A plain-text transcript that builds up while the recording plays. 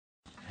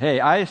Hey,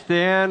 I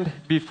stand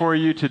before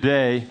you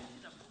today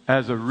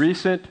as a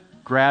recent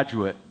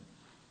graduate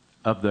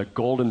of the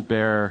Golden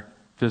Bear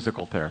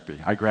Physical Therapy.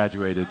 I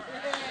graduated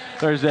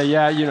Thursday.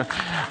 Yeah,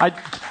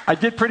 I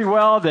did pretty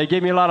well. They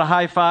gave me a lot of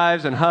high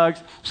fives and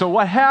hugs. So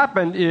what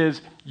happened is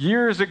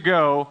years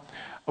ago,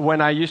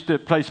 when I used to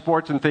play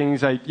sports and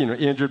things, I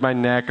injured my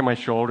neck and my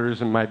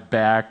shoulders and my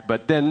back,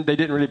 but then they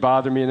didn't really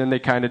bother me, and then they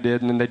kind of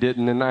did, and then they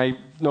didn't, and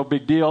no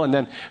big deal. And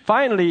then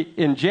finally,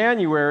 in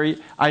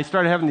January, I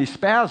started having these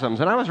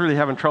spasms, and I was really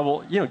having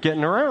trouble,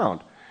 getting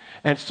around.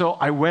 And so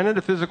I went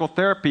into physical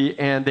therapy,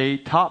 and they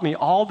taught me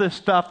all this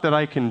stuff that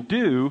I can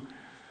do.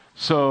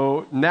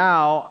 So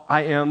now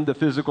I am the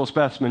physical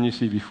specimen you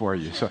see before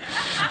you. So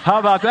how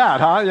about that,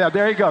 huh? Yeah,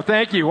 there you go.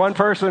 Thank you. One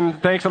person.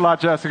 Thanks a lot,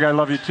 Jessica. I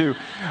love you too.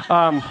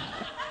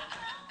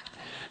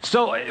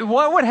 So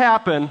what would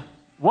happen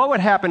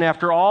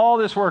after all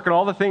this work and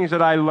all the things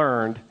that I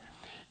learned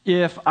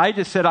if I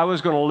just said I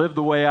was going to live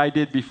the way I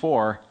did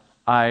before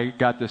I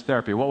got this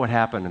therapy? What would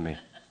happen to me?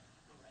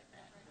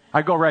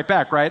 I'd go right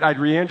back, right? I'd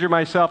re-injure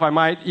myself. I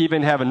might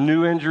even have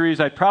new injuries.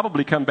 I'd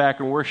probably come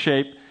back in worse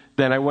shape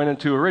than I went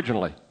into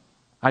originally.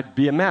 I'd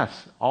be a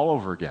mess all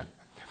over again.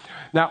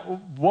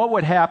 Now, what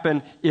would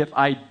happen if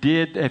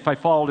I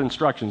followed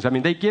instructions? I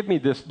mean, they give me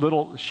this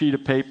little sheet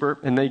of paper,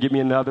 and they give me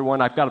another one.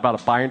 I've got about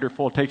a binder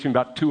full. It takes me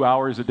about 2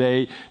 hours a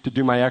day to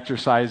do my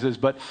exercises,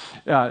 but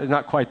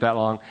not quite that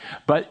long.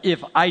 But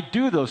if I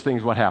do those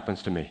things, what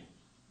happens to me?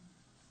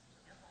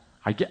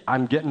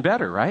 I'm getting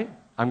better, right?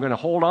 I'm going to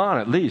hold on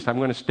at least. I'm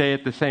going to stay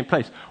at the same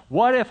place.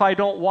 What if I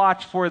don't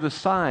watch for the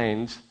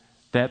signs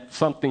that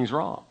something's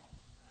wrong?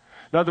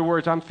 In other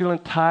words, I'm feeling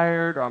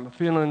tired, or I'm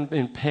feeling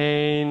in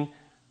pain.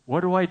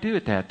 What do I do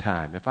at that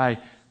time? If I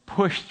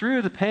push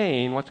through the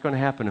pain, what's going to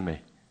happen to me?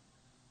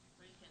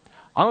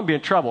 I'm going to be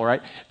in trouble,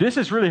 right? This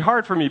is really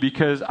hard for me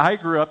because I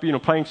grew up,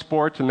 playing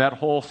sports and that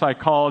whole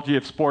psychology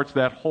of sports,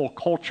 that whole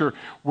culture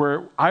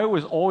where I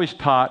was always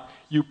taught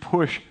you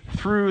push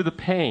through the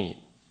pain.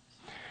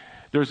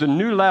 There's a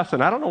new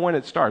lesson. I don't know when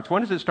it starts.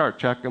 When does it start,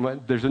 Chuck?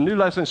 There's a new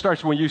lesson that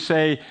starts when you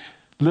say,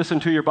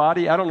 listen to your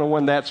body. I don't know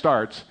when that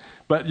starts.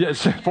 But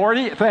yes,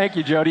 40, thank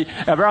you, Jody.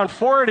 Around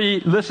 40,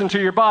 listen to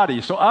your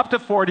body. So up to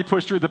 40,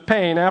 push through the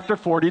pain. After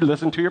 40,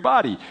 listen to your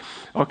body.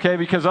 Okay,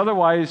 because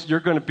otherwise you're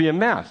going to be a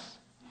mess.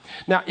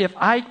 Now, if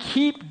I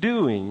keep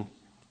doing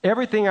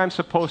everything I'm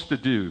supposed to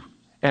do,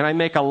 and I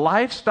make a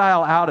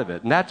lifestyle out of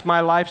it, and that's my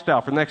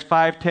lifestyle for the next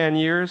 5, 10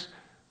 years,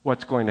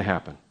 what's going to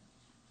happen?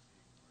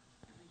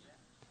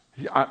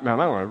 I'm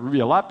going to be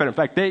a lot better. In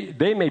fact,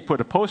 they may put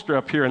a poster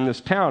up here in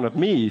this town of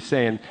me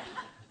saying,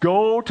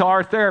 go to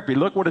our therapy.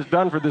 Look what it's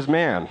done for this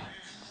man.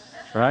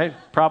 Right?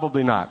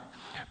 Probably not.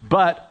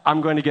 But I'm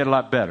going to get a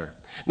lot better.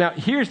 Now,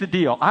 here's the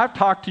deal. I've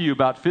talked to you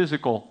about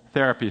physical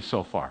therapy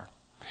so far.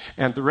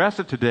 And the rest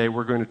of today,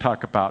 we're going to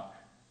talk about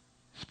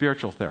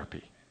spiritual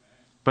therapy.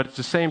 But it's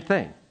the same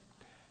thing.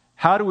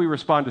 How do we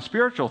respond to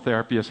spiritual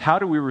therapy is how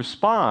do we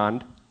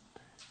respond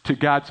to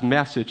God's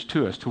message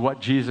to us, to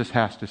what Jesus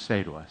has to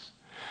say to us.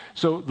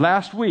 So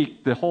last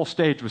week, the whole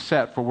stage was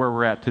set for where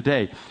we're at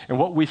today. And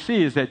what we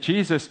see is that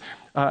Jesus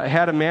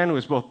had a man who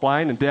was both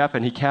blind and deaf,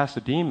 and he cast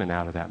a demon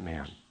out of that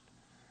man.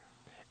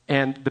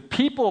 And the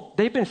people,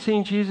 they've been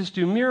seeing Jesus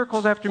do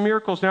miracles after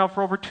miracles now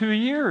for over 2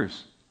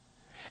 years.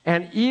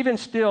 And even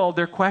still,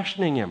 they're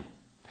questioning him.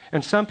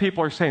 And some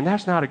people are saying,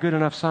 that's not a good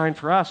enough sign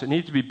for us. It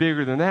needs to be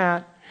bigger than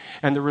that.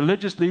 And the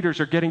religious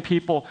leaders are getting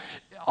people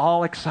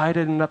all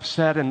excited and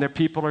upset, and their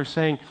people are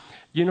saying,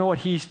 you know what,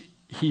 he's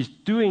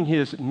doing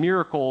his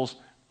miracles,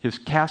 his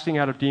casting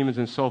out of demons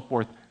and so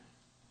forth,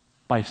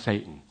 by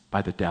Satan,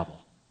 by the devil.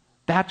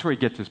 That's where he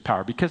gets his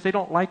power, because they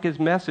don't like his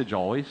message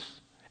always.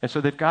 And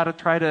so they've got to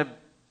try to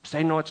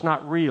say, no, it's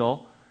not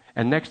real.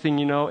 And next thing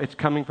you know, it's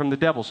coming from the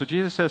devil. So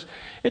Jesus says,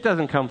 it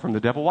doesn't come from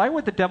the devil. Why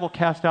would the devil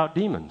cast out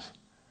demons?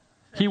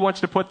 He wants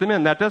to put them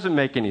in. That doesn't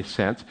make any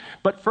sense.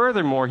 But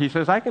furthermore, he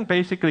says, I can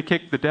basically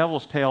kick the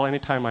devil's tail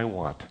anytime I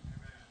want.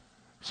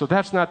 So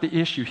that's not the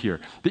issue here.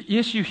 The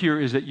issue here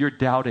is that you're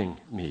doubting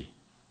me,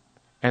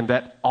 and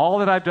that all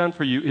that I've done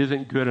for you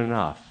isn't good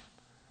enough.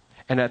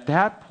 And at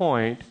that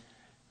point,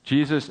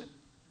 Jesus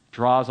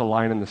draws a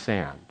line in the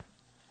sand.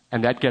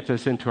 And that gets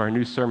us into our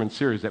new sermon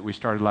series that we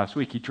started last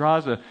week. He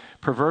draws a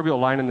proverbial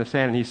line in the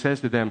sand, and he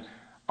says to them,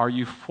 are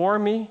you for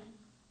me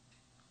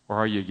or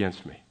are you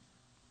against me?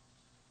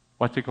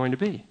 What's it going to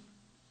be?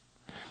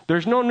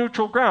 There's no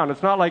neutral ground.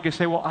 It's not like you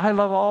say, well, I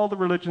love all the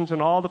religions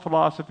and all the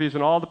philosophies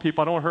and all the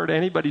people. I don't hurt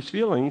anybody's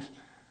feelings.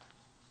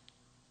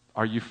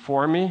 Are you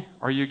for me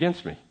or are you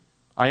against me?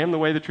 I am the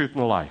way, the truth,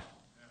 and the life.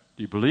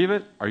 Do you believe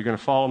it? Are you going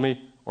to follow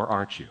me or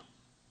aren't you?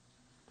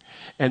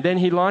 And then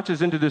he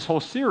launches into this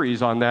whole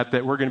series on that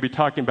we're going to be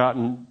talking about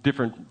in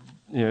different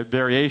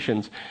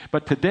variations.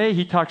 But today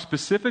he talks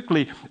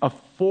specifically of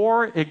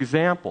 4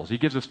 examples. He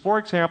gives us 4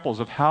 examples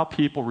of how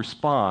people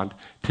respond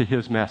to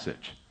his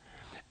message.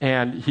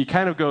 And he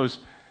kind of goes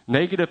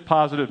negative,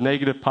 positive,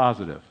 negative,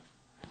 positive.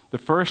 The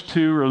first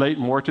 2 relate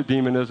more to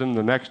demonism.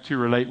 The next 2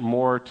 relate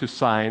more to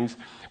signs.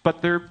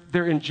 But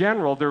they're in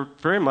general, they're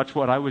very much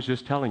what I was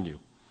just telling you.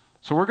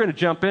 So we're going to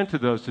jump into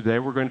those today.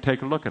 We're going to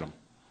take a look at them.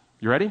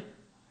 You ready?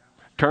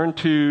 Turn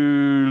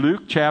to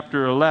Luke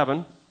chapter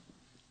 11,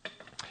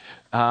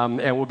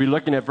 and we'll be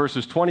looking at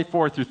verses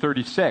 24 through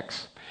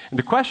 36. And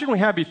the question we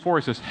have before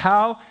us is,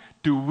 how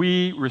do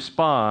we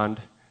respond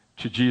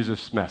to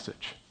Jesus'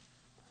 message?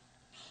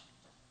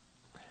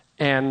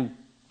 And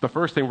the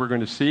first thing we're going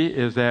to see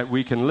is that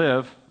we can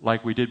live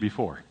like we did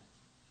before.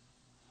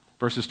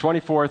 Verses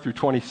 24 through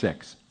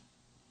 26.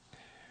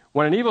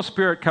 When an evil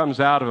spirit comes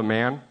out of a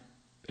man,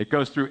 it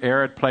goes through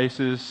arid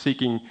places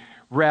seeking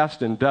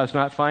rest and does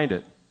not find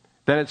it.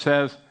 Then it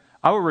says,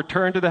 I will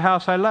return to the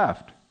house I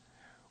left.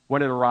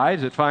 When it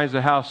arrives, it finds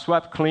the house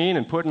swept clean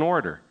and put in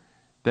order.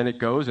 Then it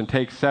goes and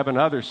takes 7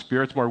 other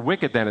spirits more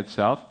wicked than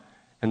itself,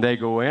 and they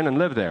go in and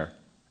live there.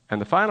 And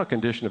the final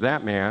condition of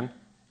that man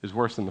is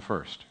worse than the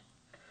first.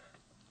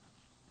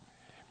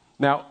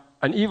 Now,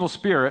 an evil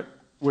spirit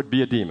would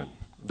be a demon.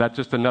 That's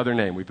just another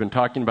name. We've been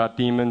talking about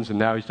demons, and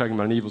now he's talking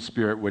about an evil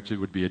spirit, which it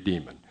would be a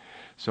demon.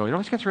 So it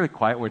always gets really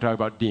quiet when we talk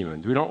about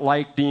demons. We don't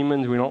like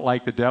demons, we don't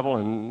like the devil,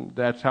 and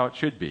that's how it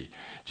should be.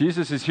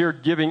 Jesus is here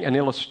giving an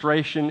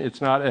illustration.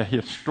 It's not a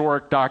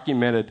historic,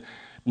 documented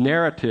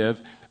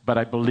narrative, but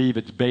I believe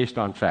it's based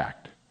on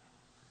fact.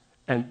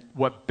 And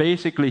what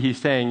basically he's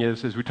saying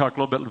is, as we talked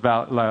a little bit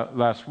about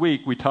last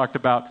week, we talked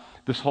about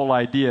this whole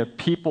idea of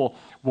people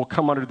will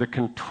come under the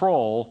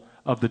control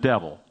of the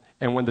devil.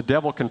 And when the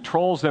devil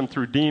controls them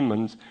through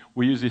demons,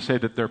 we usually say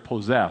that they're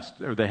possessed,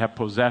 or they have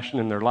possession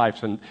in their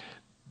lives. And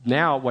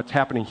now what's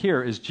happening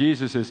here is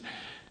Jesus is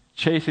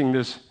chasing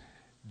this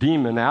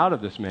demon out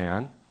of this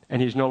man,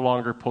 and he's no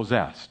longer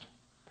possessed.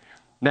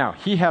 Now,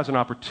 he has an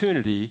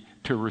opportunity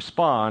to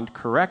respond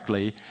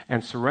correctly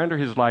and surrender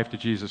his life to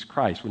Jesus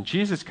Christ. When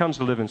Jesus comes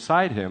to live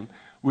inside him,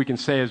 we can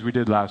say, as we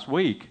did last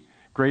week,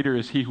 greater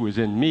is he who is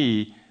in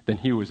me than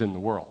he who is in the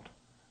world.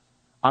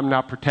 I'm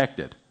not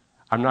protected.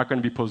 I'm not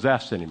going to be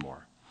possessed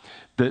anymore.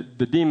 The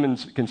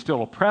demons can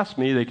still oppress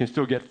me. They can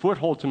still get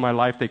footholds in my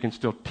life. They can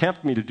still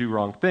tempt me to do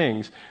wrong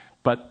things.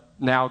 But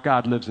now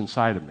God lives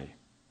inside of me.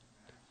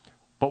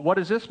 But what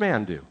does this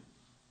man do?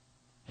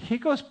 He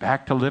goes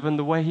back to living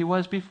the way he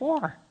was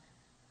before.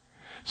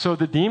 So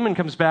the demon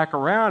comes back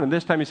around, and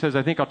this time he says,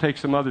 I think I'll take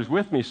some others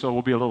with me so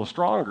we'll be a little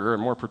stronger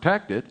and more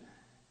protected.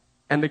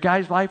 And the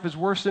guy's life is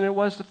worse than it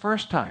was the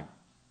first time.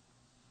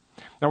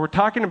 Now, we're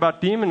talking about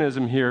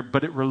demonism here,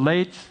 but it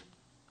relates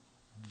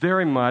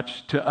very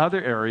much to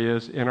other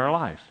areas in our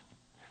life.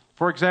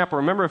 For example,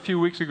 remember a few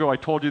weeks ago I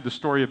told you the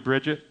story of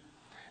Bridget?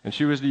 And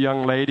she was the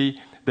young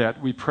lady that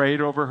we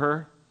prayed over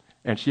her,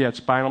 and she had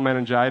spinal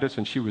meningitis,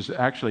 and she was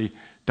actually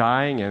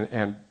dying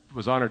and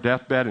was on her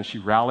deathbed, and she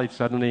rallied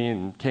suddenly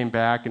and came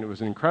back, and it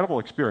was an incredible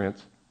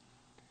experience.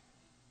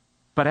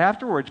 But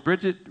afterwards,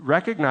 Bridget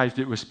recognized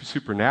it was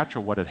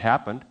supernatural what had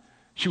happened.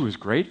 She was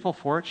grateful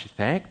for it. She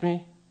thanked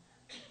me,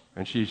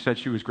 and she said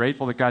she was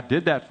grateful that God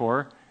did that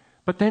for her.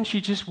 But then she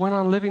just went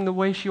on living the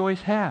way she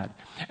always had.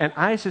 And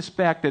I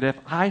suspect that if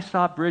I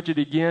saw Bridget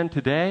again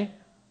today,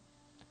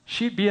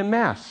 she'd be a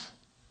mess,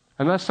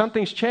 unless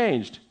something's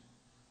changed,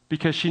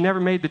 because she never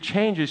made the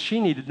changes she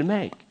needed to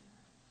make.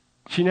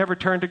 She never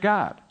turned to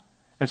God.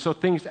 And so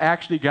things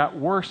actually got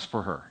worse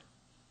for her.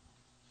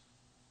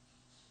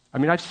 I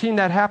mean, I've seen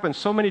that happen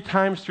so many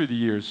times through the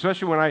years,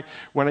 especially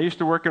when I used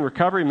to work in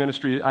recovery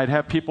ministry. I'd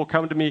have people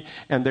come to me,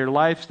 and their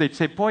lives, they'd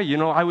say, boy, you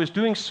know, I was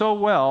doing so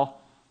well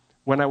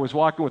when I was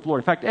walking with the Lord.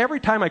 In fact,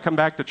 every time I come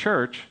back to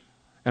church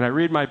and I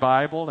read my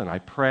Bible and I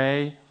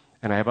pray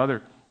and I have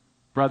other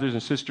brothers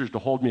and sisters to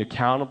hold me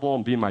accountable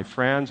and be my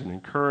friends and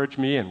encourage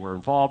me, and we're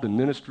involved in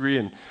ministry,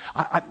 and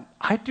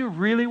I do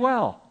really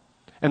well.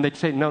 And they'd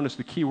say, notice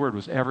the key word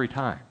was every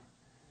time,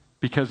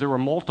 because there were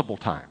multiple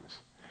times.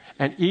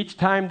 And each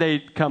time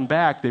they'd come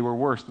back, they were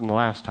worse than the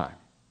last time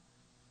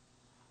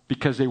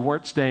because they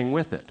weren't staying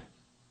with it.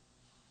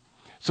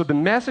 So the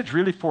message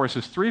really for us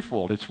is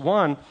threefold. It's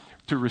 1,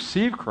 to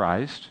receive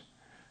Christ,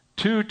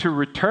 2, to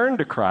return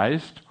to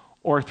Christ,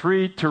 or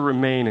 3, to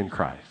remain in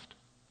Christ.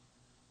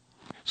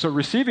 So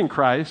receiving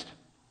Christ,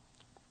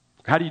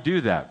 how do you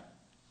do that?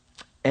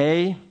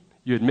 A,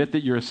 you admit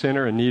that you're a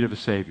sinner in need of a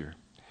Savior.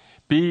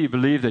 B, you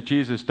believe that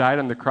Jesus died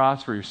on the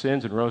cross for your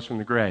sins and rose from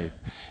the grave.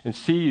 And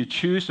C, you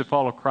choose to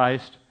follow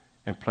Christ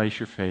and place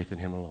your faith in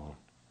Him alone.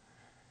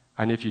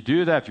 And if you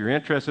do that, if you're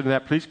interested in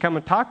that, please come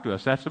and talk to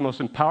us. That's the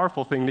most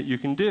powerful thing that you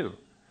can do.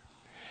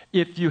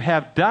 If you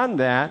have done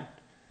that,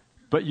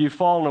 but you've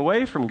fallen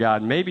away from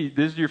God, maybe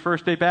this is your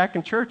first day back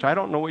in church, I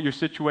don't know what your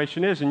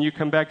situation is, and you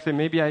come back and say,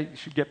 maybe I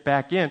should get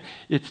back in.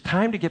 It's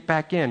time to get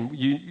back in.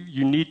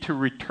 You need to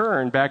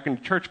return back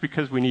into church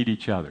because we need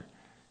each other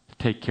to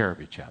take care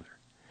of each other.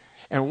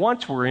 And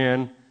once we're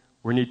in,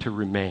 we need to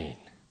remain.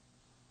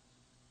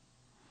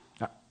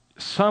 Now,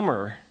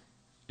 summer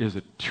is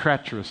a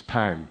treacherous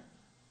time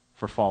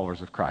for followers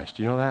of Christ.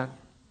 Do you know that?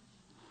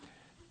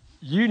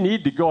 You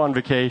need to go on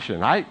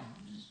vacation.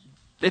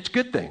 It's a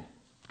good thing.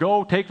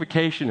 Go take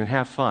vacation and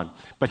have fun.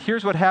 But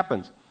here's what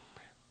happens.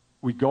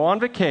 We go on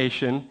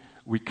vacation,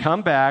 we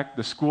come back,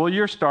 the school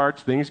year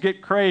starts, things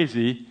get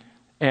crazy,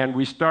 And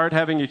we start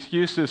having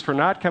excuses for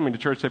not coming to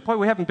church. Say, boy,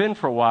 we haven't been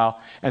for a while.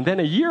 And then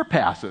a year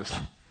passes.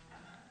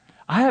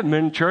 I haven't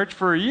been in church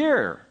for a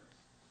year.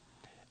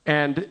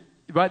 And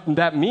what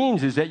that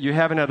means is that you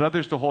haven't had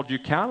others to hold you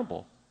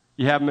accountable.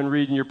 You haven't been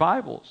reading your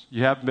Bibles.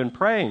 You haven't been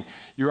praying.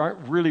 You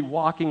aren't really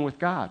walking with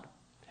God.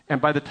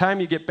 And by the time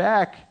you get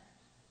back,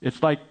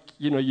 it's like,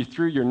 you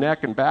threw your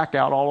neck and back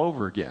out all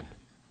over again.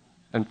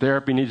 And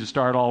therapy needs to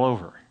start all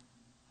over.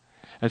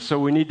 And so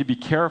we need to be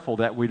careful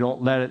that we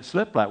don't let it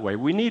slip that way.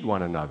 We need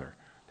one another.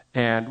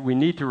 And we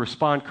need to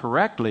respond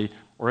correctly,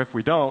 or if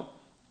we don't,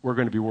 we're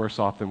going to be worse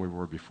off than we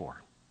were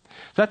before.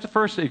 So that's the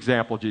first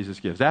example Jesus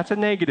gives. That's a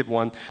negative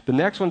one. The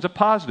next one's a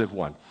positive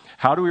one.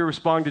 How do we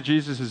respond to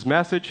Jesus'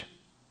 message?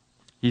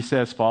 He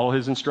says, follow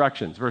his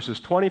instructions. Verses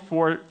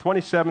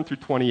 27 through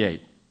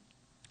 28.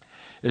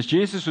 As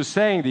Jesus was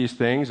saying these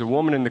things, a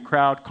woman in the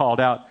crowd called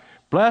out,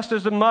 "Blessed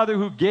is the mother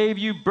who gave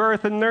you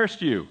birth and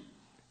nursed you."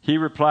 He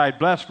replied,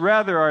 "Blessed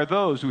rather are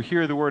those who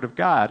hear the word of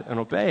God and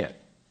obey it."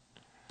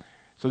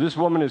 So this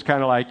woman is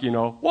kind of like,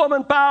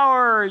 woman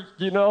power,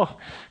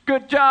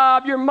 good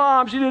job, your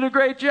mom, she did a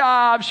great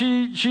job.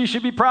 She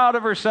should be proud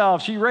of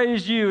herself. She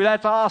raised you.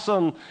 That's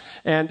awesome.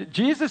 And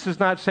Jesus is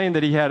not saying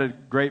that he had a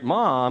great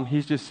mom.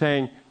 He's just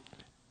saying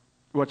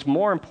what's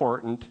more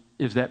important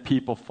is that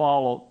people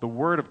follow the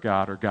word of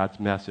God or God's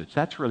message.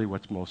 That's really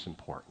what's most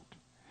important.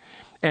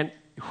 And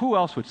who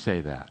else would say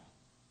that?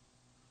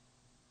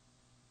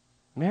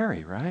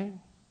 Mary, right?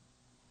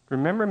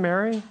 Remember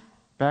Mary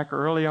back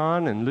early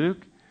on in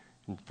Luke,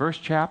 in the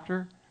first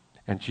chapter?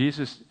 And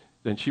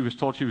then she was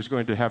told she was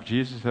going to have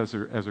Jesus as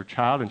her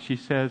child, and she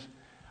says,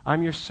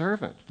 "I'm your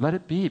servant. Let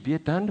it be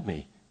it done to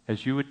me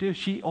as you would do."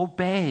 She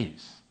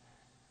obeys.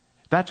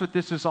 That's what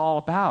this is all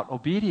about,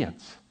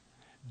 obedience.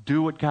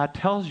 Do what God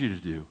tells you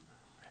to do.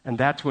 And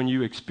that's when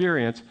you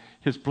experience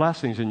his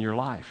blessings in your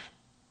life.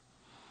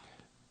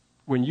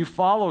 When you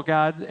follow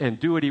God and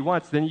do what he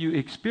wants, then you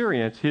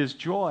experience his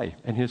joy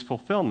and his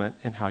fulfillment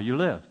in how you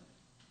live.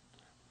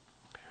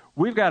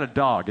 We've got a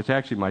dog. It's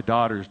actually my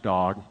daughter's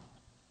dog,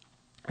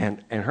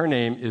 and her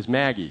name is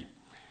Maggie.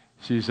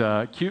 She's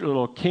a cute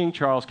little King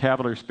Charles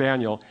Cavalier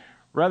Spaniel,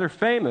 rather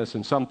famous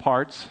in some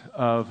parts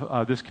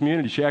of this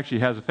community. She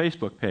actually has a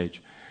Facebook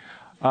page.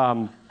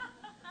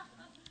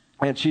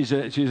 And she's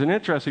an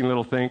interesting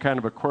little thing, kind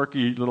of a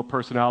quirky little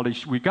personality.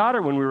 We got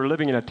her when we were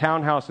living in a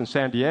townhouse in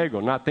San Diego,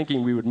 not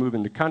thinking we would move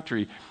in the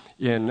country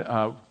in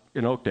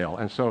Oakdale.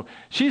 And so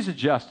she's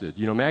adjusted.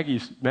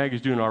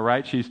 Maggie's doing all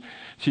right.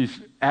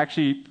 She's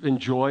actually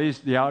enjoys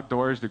the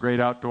outdoors, the great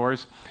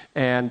outdoors,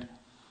 and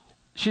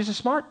she's a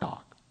smart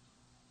dog.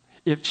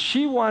 If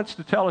she wants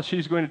to tell us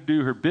she's going to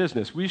do her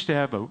business, we used to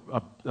have a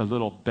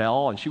little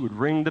bell, and she would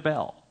ring the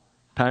bell.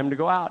 Time to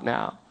go out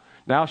now.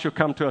 Now she'll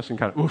come to us and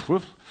kind of woof,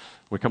 woof.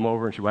 We come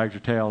over and she wags her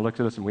tail and looks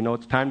at us and we know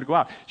it's time to go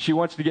out. She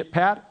wants to get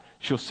pat,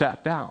 she'll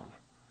sit down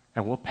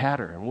and we'll pat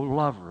her and we'll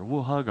love her and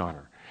we'll hug on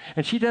her.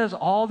 And she does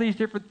all these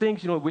different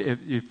things.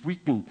 If we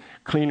can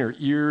clean her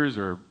ears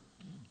or,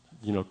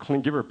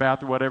 give her a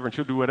bath or whatever, and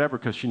she'll do whatever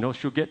because she knows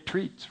she'll get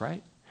treats,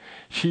 right?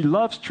 She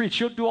loves treats.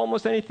 She'll do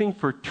almost anything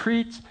for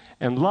treats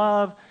and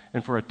love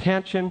and for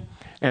attention.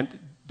 And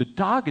the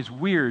dog is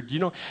weird.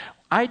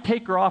 I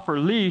take her off her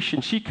leash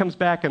and she comes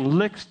back and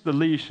licks the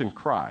leash and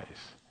cries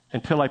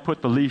until I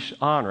put the leash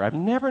on her. I've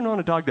never known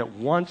a dog that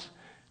wants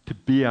to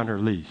be on her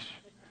leash.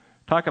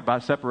 Talk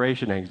about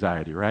separation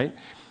anxiety, right?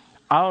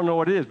 I don't know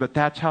what it is, but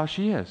that's how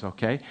she is,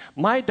 okay?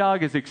 My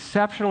dog is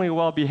exceptionally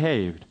well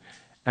behaved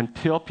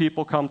until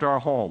people come to our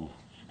home.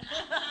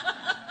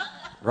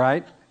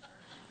 Right?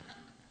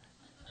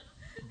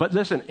 But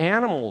listen,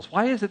 animals,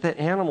 why is it that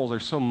animals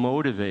are so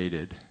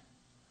motivated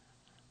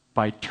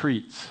by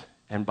treats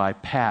and by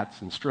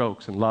pats and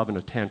strokes and love and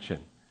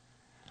attention?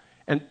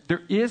 And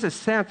there is a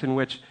sense in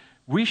which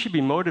we should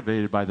be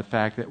motivated by the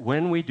fact that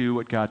when we do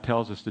what God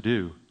tells us to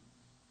do,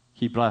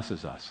 he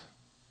blesses us.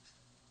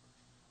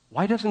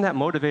 Why doesn't that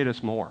motivate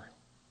us more?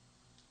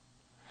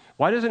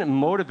 Why doesn't it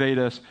motivate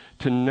us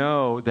to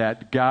know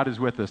that God is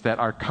with us, that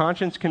our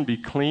conscience can be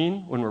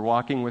clean when we're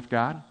walking with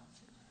God?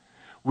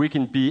 We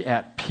can be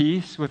at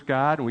peace with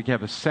God, and we can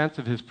have a sense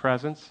of his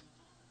presence.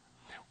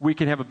 We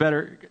can have a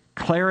better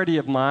clarity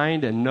of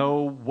mind and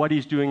know what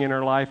he's doing in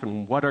our life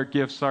and what our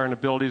gifts are and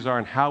abilities are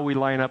and how we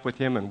line up with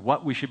him and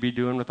what we should be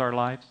doing with our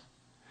lives.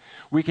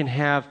 We can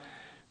have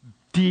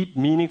deep,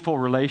 meaningful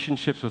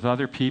relationships with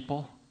other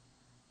people.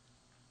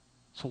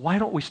 So why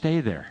don't we stay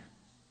there?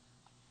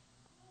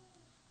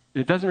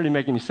 It doesn't really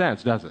make any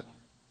sense, does it?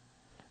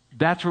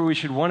 That's where we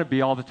should want to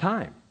be all the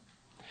time.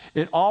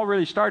 It all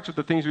really starts with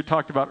the things we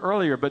talked about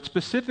earlier, but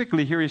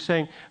specifically here he's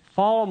saying,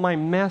 follow my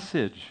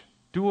message.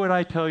 Do what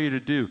I tell you to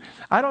do.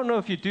 I don't know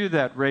if you do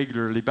that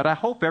regularly, but I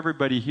hope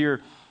everybody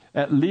here,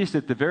 at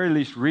the very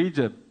least, reads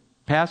a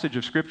passage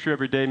of Scripture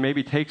every day,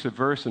 maybe takes a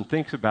verse and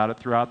thinks about it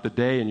throughout the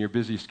day in your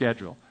busy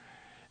schedule.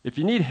 If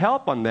you need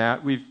help on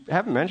that, we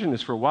haven't mentioned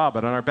this for a while,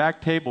 but on our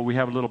back table we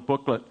have a little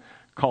booklet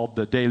called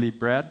The Daily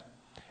Bread.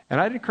 And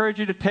I'd encourage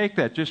you to take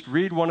that. Just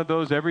read one of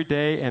those every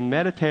day and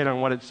meditate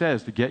on what it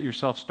says to get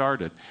yourself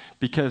started.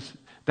 Because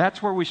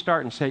That's where we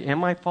start and say,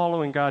 am I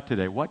following God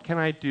today? What can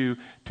I do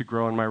to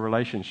grow in my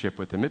relationship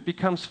with Him? It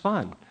becomes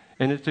fun,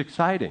 and it's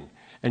exciting.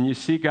 And you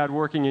see God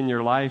working in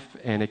your life,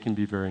 and it can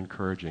be very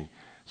encouraging.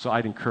 So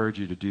I'd encourage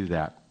you to do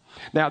that.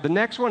 Now, the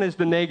next one is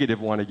the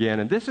negative one again,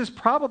 and this is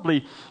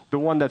probably the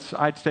one that's,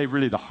 I'd say,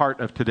 really the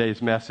heart of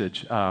today's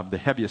message, the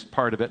heaviest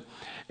part of it,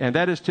 and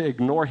that is to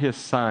ignore His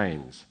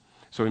signs.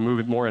 So we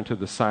move more into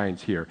the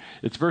signs here.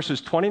 It's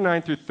verses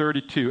 29 through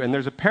 32, and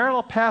there's a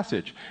parallel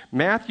passage,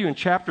 Matthew in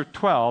chapter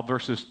 12,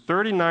 verses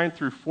 39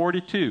 through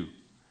 42.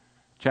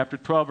 Chapter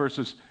 12,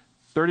 verses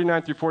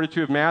 39 through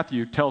 42 of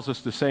Matthew tells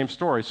us the same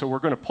story, so we're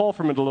going to pull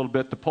from it a little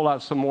bit to pull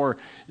out some more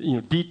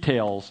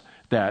details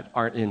that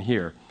aren't in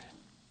here.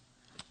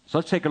 So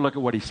let's take a look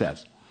at what he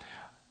says.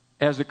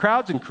 As the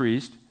crowds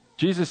increased,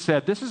 Jesus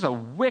said, "This is a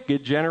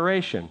wicked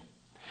generation.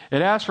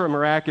 It asks for a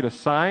miraculous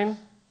sign,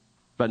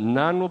 but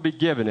none will be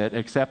given it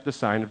except the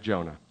sign of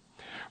Jonah.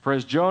 For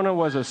as Jonah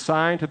was a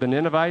sign to the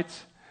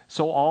Ninevites,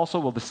 so also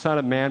will the Son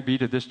of Man be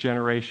to this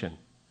generation.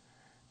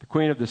 The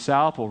Queen of the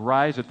South will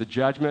rise at the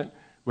judgment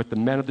with the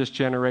men of this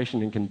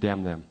generation and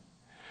condemn them.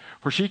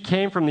 For she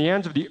came from the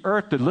ends of the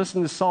earth to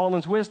listen to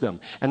Solomon's wisdom,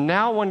 and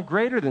now one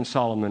greater than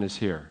Solomon is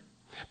here.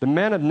 The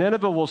men of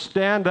Nineveh will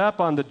stand up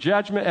at the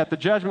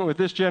judgment with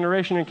this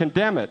generation and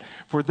condemn it,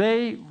 for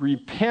they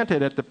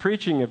repented at the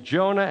preaching of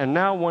Jonah, and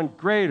now one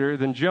greater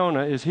than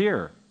Jonah is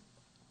here."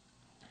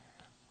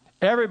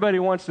 Everybody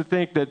wants to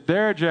think that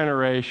their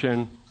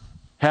generation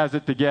has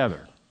it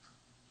together.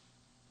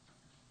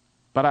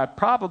 But I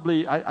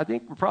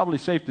think we're probably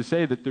safe to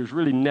say that there's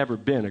really never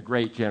been a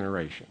great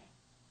generation.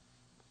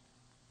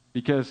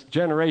 Because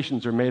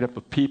generations are made up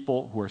of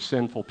people who are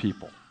sinful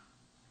people.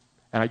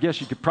 And I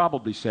guess you could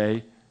probably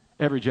say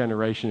every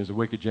generation is a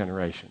wicked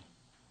generation.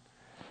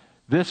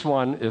 This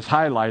one is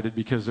highlighted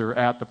because they're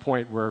at the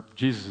point where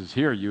Jesus is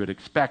here. You would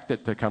expect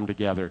it to come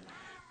together.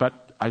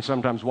 But I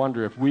sometimes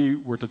wonder if we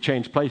were to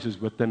change places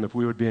with them, if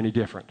we would be any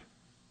different.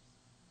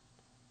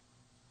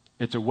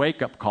 It's a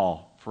wake-up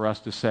call for us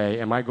to say,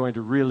 am I going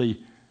to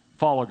really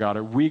follow God?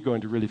 Are we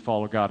going to really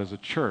follow God as a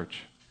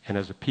church and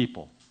as a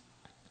people?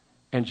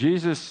 And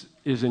Jesus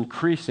is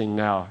increasing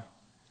now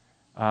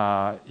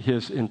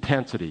his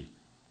intensity.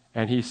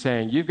 And he's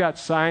saying, you've got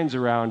signs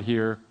around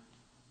here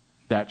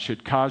that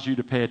should cause you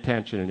to pay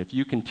attention. And if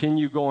you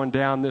continue going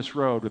down this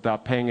road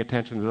without paying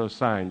attention to those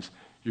signs,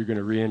 you're going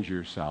to re-injure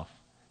yourself.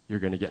 You're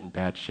going to get in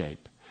bad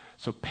shape.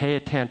 So pay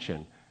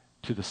attention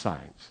to the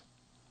signs.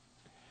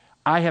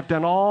 I have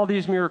done all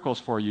these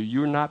miracles for you.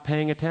 You're not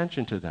paying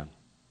attention to them.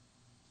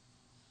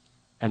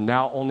 And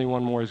now only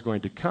one more is going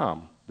to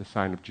come, the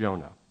sign of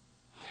Jonah.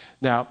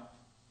 Now,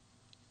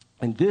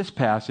 in this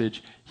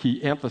passage,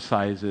 he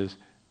emphasizes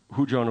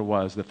who Jonah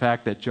was, the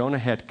fact that Jonah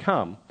had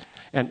come.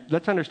 And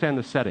let's understand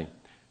the setting.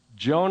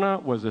 Jonah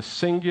was a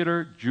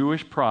singular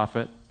Jewish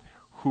prophet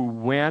who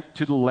went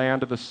to the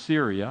land of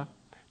Assyria,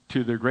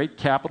 to the great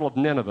capital of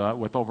Nineveh,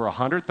 with over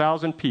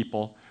 100,000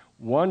 people,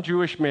 one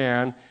Jewish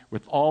man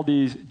with all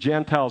these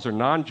Gentiles or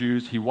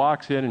non-Jews. He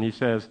walks in and he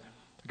says,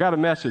 "I got a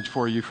message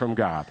for you from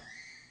God.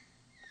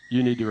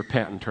 You need to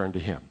repent and turn to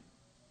Him."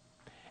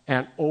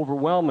 And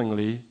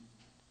overwhelmingly,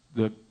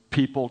 the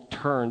people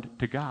turned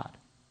to God.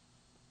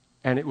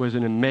 And it was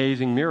an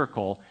amazing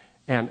miracle,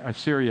 and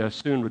Assyria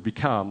soon would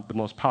become the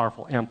most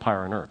powerful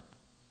empire on earth.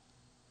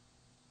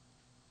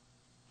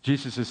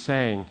 Jesus is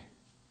saying,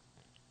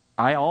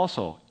 I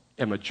also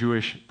am a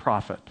Jewish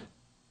prophet,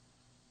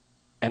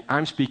 and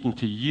I'm speaking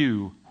to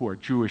you who are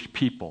Jewish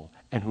people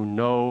and who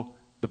know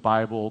the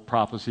Bible,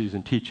 prophecies,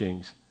 and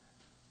teachings.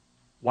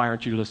 Why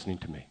aren't you listening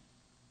to me?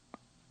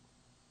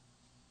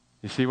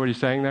 You see what he's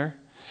saying there?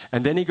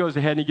 And then he goes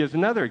ahead and he gives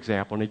another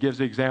example, and he gives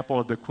the example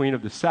of the Queen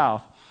of the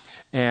South.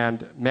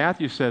 And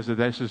Matthew says that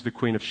this is the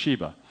Queen of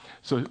Sheba.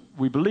 So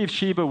we believe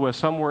Sheba was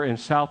somewhere in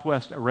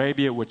southwest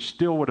Arabia, which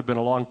still would have been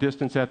a long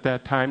distance at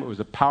that time. It was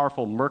a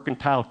powerful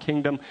mercantile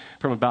kingdom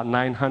from about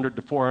 900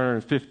 to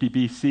 450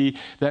 BC.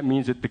 That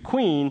means that the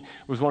queen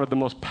was one of the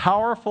most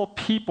powerful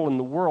people in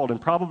the world and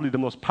probably the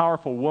most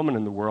powerful woman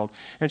in the world.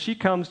 And she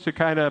comes to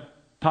kind of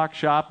talk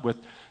shop with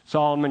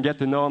Solomon, get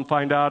to know him,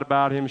 find out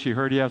about him. She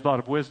heard he has a lot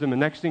of wisdom. And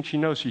next thing she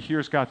knows, she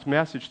hears God's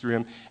message through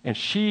him, and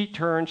she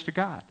turns to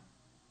God.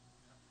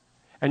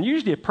 And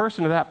usually a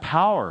person of that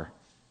power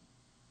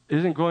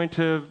isn't going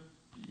to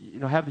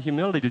have the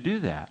humility to do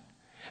that.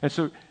 And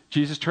so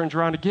Jesus turns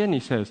around again and he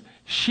says,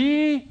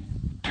 she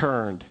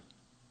turned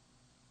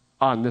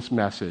on this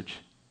message,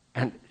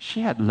 and she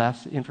had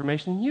less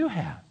information than you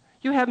have.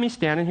 You have me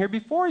standing here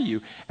before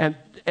you. And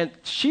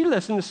she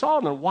listened to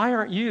Solomon. Why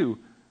aren't you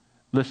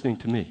listening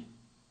to me?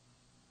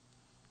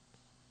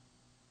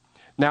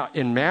 Now,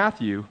 in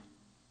Matthew,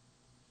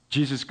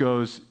 Jesus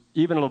goes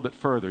even a little bit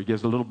further. He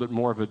gives a little bit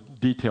more of a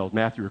detail.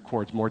 Matthew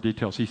records more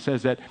details. He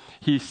says that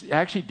he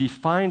actually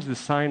defines the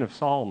sign of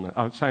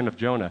sign of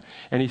Jonah.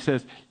 And he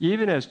says,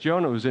 even as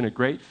Jonah was in a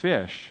great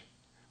fish,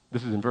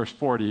 this is in verse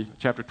 40,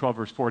 chapter 12,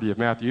 verse 40 of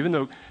Matthew, even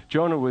though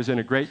Jonah was in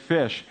a great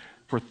fish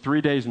for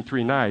 3 days and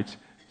 3 nights,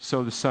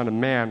 so the Son of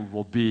Man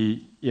will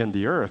be in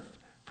the earth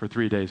for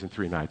 3 days and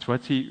 3 nights.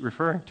 What's he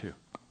referring to?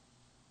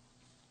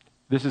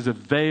 This is a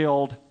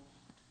veiled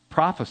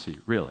prophecy,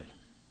 really.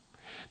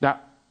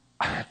 Now,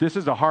 this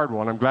is a hard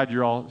one. I'm glad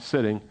you're all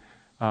sitting,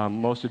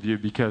 most of you,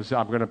 because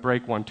I'm going to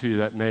break one to you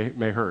that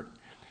may hurt.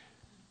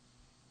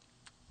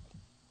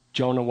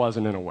 Jonah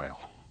wasn't in a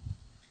whale.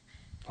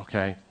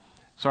 Okay?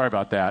 Sorry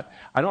about that.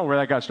 I don't know where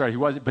that got started.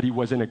 But he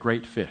was in a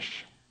great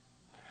fish.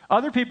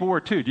 Other people were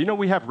too. Do you know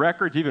we have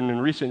records, even in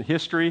recent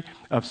history,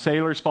 of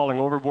sailors falling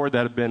overboard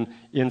that have been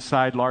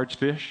inside large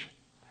fish?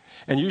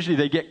 And usually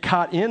they get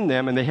caught in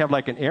them, and they have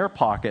like an air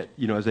pocket,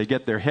 as they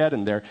get their head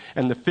in there,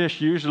 and the fish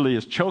usually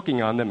is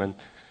choking on them and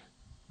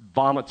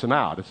vomits them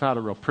out. It's not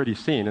a real pretty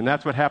scene, and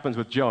that's what happens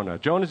with Jonah.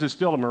 Jonah's is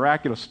still a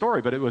miraculous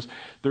story, but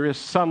there is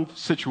some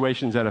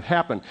situations that have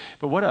happened.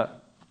 But what a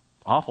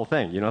awful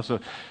thing, So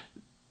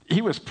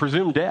he was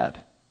presumed dead,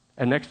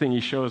 and next thing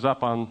he shows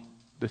up on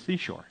the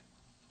seashore,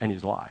 and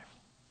he's alive.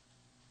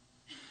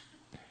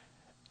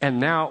 And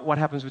now what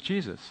happens with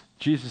Jesus?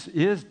 Jesus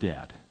is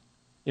dead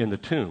in the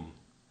tomb,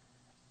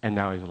 and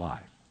now he's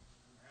alive.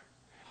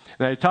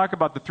 Now, you talk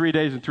about the 3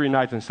 days and 3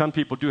 nights, and some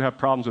people do have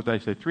problems with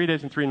that. They say 3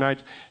 days and 3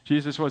 nights.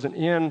 Jesus wasn't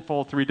in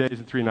full 3 days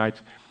and 3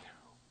 nights.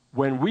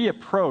 When we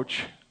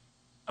approach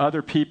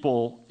other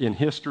people in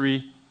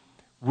history,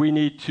 we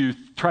need to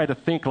try to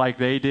think like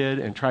they did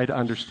and try to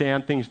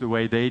understand things the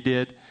way they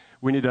did.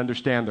 We need to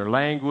understand their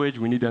language.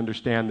 We need to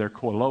understand their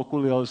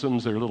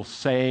colloquialisms, their little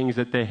sayings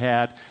that they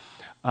had.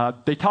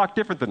 They talk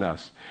different than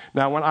us.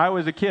 Now, when I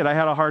was a kid, I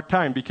had a hard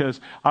time because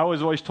I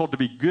was always told to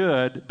be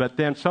good, but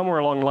then somewhere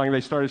along the line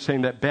they started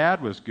saying that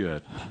bad was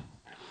good.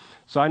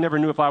 So I never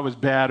knew if I was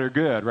bad or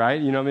good,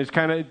 right? It's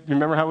kind of,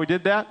 remember how we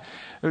did that?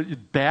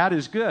 Bad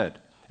is good.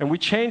 And we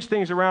change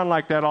things around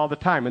like that all the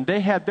time. And they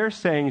had their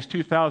sayings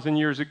 2,000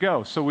 years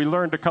ago. So we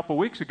learned a couple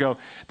weeks ago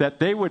that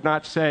they would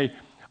not say,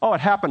 oh,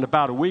 it happened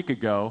about a week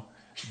ago.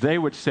 They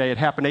would say it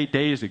happened 8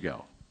 days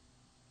ago.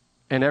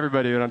 And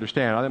everybody would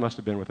understand, that must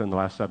have been within the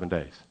last 7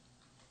 days.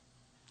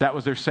 That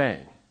was their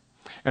saying.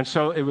 And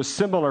so it was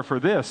similar for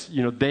this.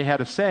 They had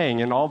a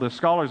saying, and all the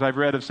scholars I've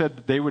read have said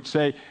that they would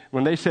say,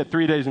 when they said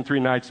 3 days and 3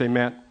 nights, they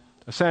meant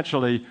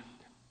essentially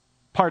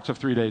parts of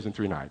 3 days and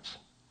 3 nights.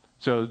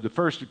 So the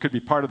first, it could be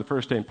part of the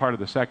first day and part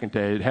of the second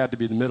day. It had to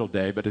be the middle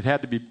day, but it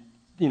had to be,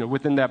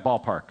 within that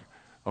ballpark.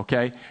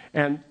 Okay?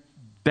 And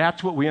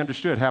that's what we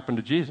understood happened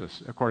to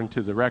Jesus, according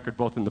to the record,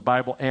 both in the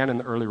Bible and in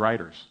the early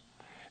writers.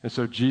 And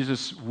so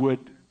Jesus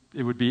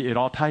it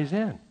all ties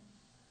in.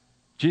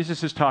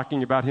 Jesus is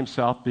talking about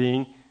himself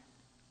being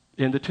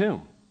in the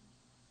tomb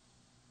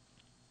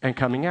and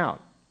coming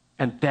out.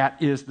 And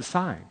that is the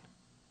sign.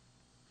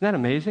 Isn't that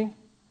amazing?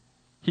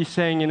 He's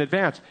saying in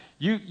advance,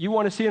 you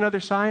want to see another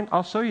sign?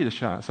 I'll show you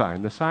the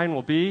sign. The sign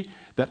will be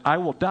that I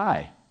will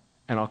die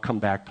and I'll come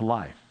back to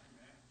life.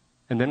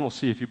 And then we'll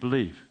see if you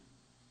believe.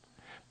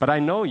 But I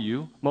know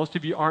most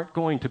of you aren't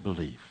going to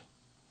believe.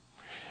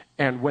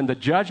 And when the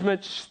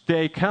judgment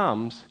day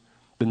comes,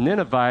 the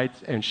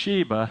Ninevites and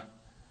Sheba,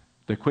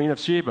 the queen of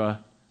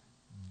Sheba,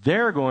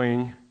 they're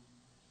going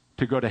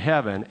to go to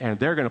heaven, and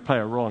they're going to play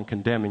a role in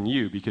condemning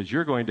you because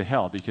you're going to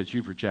hell because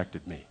you've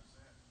rejected me.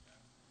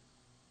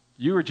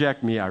 You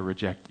reject me, I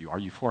reject you. Are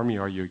you for me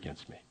or are you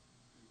against me?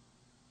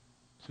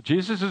 So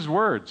Jesus'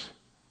 words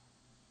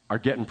are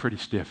getting pretty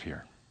stiff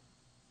here.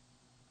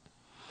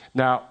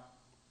 Now,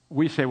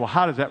 we say, well,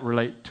 how does that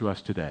relate to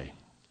us today?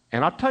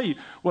 And I'll tell you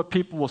what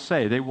people will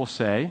say. They will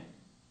say,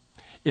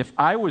 if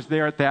I was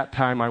there at that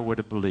time, I would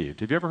have believed.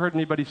 Have you ever heard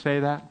anybody say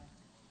that?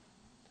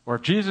 Or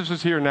if Jesus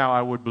was here now,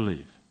 I would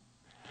believe.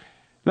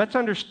 Let's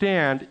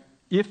understand,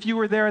 if you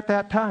were there at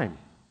that time.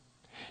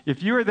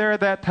 If you were there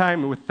at that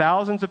time with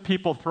thousands of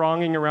people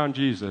thronging around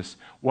Jesus,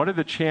 what are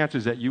the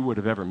chances that you would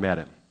have ever met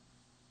him?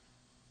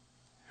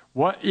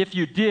 What if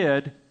you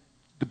did?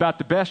 About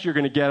the best you're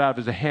going to get out of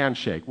is a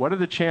handshake. What are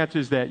the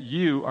chances that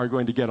you are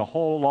going to get a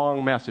whole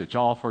long message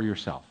all for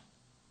yourself?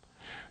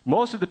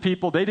 Most of the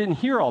people, they didn't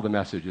hear all the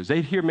messages.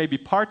 They'd hear maybe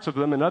parts of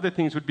them, and other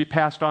things would be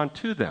passed on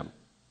to them.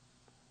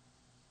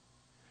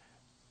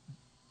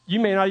 You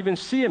may not even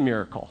see a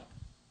miracle.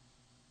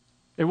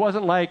 It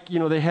wasn't like,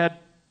 they had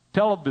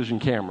television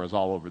cameras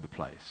all over the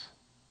place.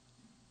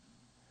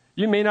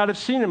 You may not have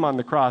seen him on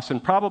the cross,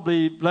 and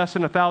probably less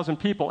than 1,000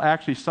 people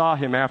actually saw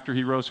him after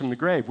he rose from the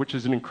grave, which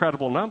is an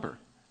incredible number.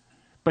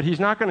 But he's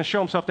not going to show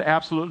himself to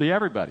absolutely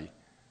everybody. It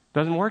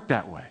doesn't work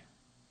that way.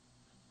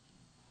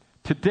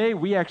 Today,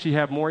 we actually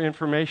have more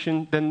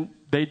information than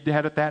they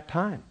had at that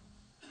time.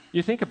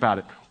 You think about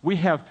it. We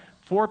have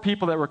 4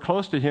 people that were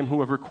close to him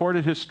who have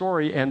recorded his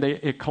story, and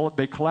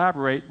they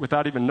collaborate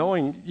without even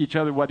knowing each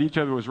other, what each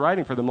other was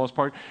writing for the most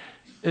part.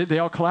 They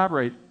all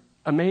collaborate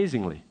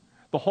amazingly.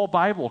 The whole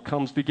Bible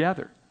comes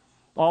together.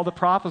 All the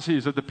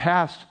prophecies of the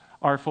past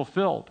are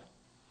fulfilled.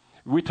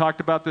 We talked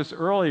about this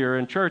earlier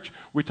in church.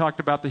 We talked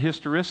about the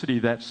historicity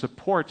that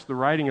supports the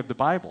writing of the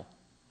Bible.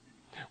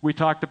 We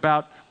talked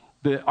about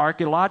the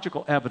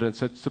archaeological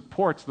evidence that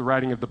supports the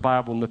writing of the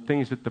Bible and the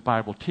things that the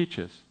Bible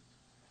teaches.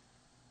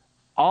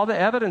 All the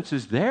evidence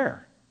is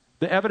there.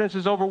 The evidence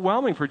is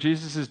overwhelming for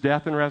Jesus'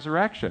 death and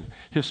resurrection.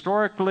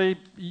 Historically,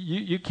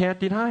 you can't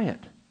deny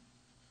it.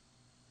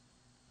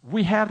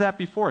 We have that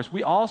before us.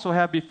 We also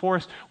have before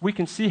us, we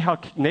can see how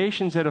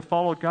nations that have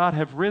followed God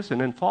have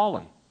risen and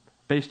fallen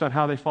based on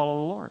how they follow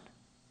the Lord.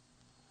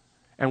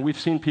 And we've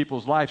seen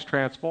people's lives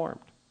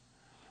transformed.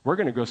 We're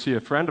going to go see a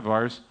friend of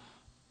ours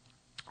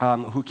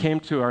who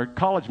came to our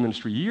college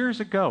ministry years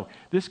ago.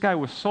 This guy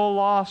was so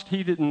lost,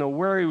 he didn't know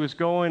where he was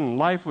going, and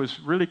life was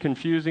really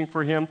confusing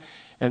for him.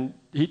 And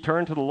he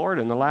turned to the Lord.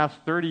 In the last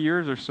 30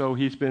 years or so,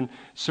 he's been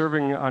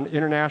serving on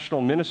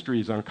international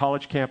ministries on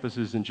college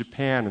campuses in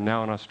Japan and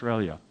now in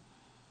Australia.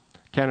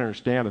 Can't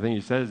understand a thing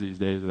he says these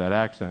days with that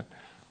accent.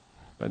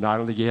 But I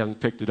don't think he hasn't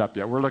picked it up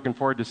yet. We're looking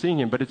forward to seeing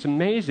him. But it's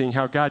amazing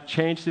how God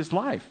changed his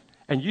life.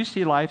 And you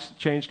see lives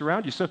changed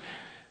around you. So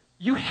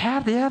you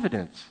have the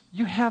evidence.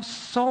 You have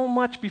so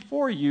much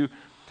before you.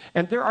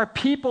 And there are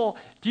people,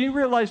 do you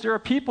realize there are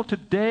people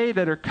today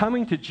that are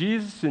coming to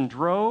Jesus in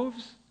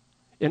droves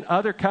in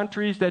other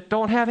countries that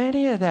don't have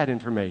any of that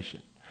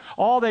information?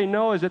 All they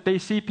know is that they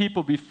see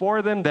people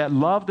before them that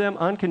love them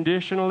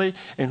unconditionally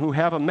and who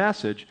have a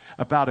message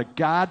about a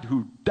God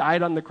who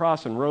died on the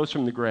cross and rose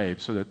from the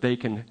grave so that they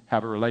can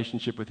have a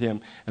relationship with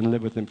him and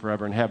live with him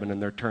forever in heaven,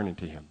 and they're turning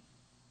to him.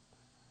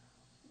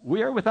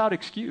 We are without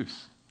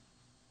excuse.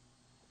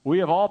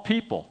 We of all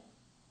people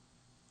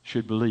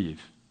should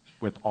believe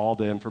with all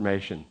the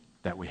information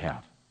that we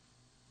have.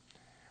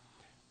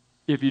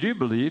 If you do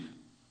believe,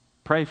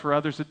 pray for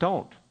others that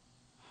don't.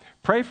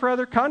 Pray for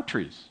other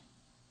countries.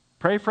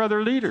 Pray for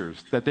other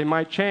leaders that they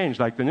might change,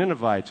 like the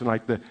Ninevites and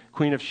like the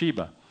Queen of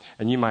Sheba.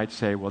 And you might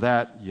say, well,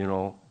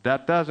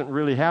 that doesn't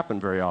really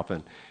happen very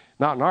often.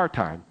 Not in our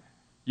time.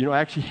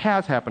 Actually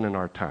has happened in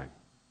our time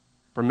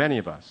for many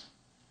of us.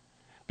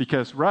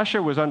 Because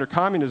Russia was under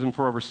communism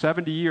for over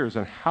 70 years,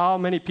 and how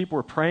many people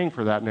were praying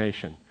for that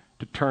nation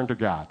to turn to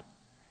God?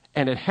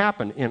 And it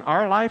happened. In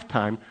our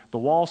lifetime, the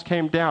walls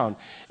came down,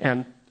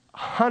 and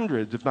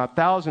hundreds, if not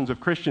thousands, of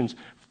Christians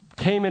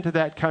came into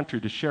that country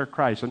to share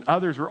Christ, and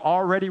others were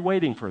already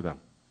waiting for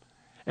them.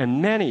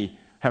 And many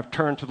have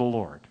turned to the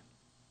Lord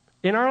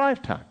in our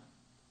lifetime.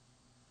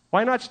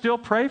 Why not still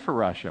pray for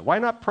Russia? Why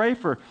not pray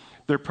for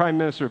their Prime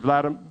Minister,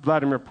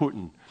 Vladimir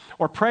Putin?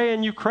 Or pray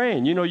in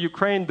Ukraine.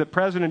 Ukraine, the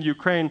president of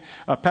Ukraine,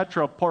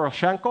 Petro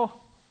Poroshenko,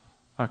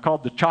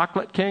 called the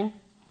Chocolate King.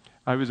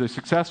 He was a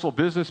successful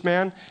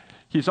businessman.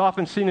 He's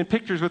often seen in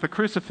pictures with a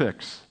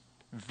crucifix,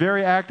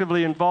 very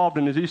actively involved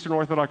in his Eastern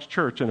Orthodox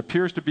Church, and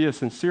appears to be a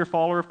sincere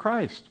follower of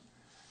Christ.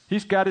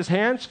 He's got his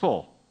hands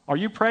full. Are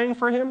you praying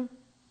for him?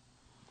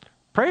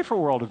 Pray for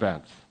world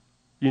events.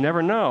 You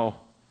never know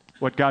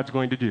what God's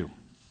going to do.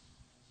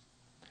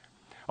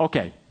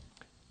 Okay,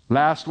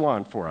 last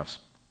one for us.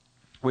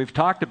 We've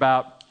talked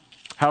about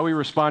how we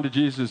respond to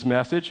Jesus'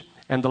 message,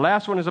 and the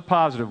last one is a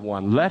positive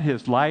one. Let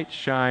his light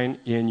shine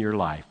in your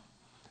life.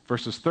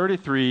 Verses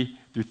 33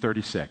 through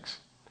 36.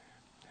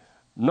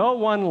 No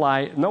one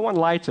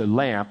lights a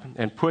lamp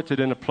and puts it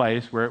in a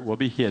place where it will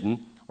be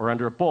hidden or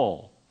under a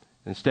bowl.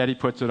 Instead, he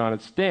puts it on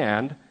its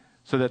stand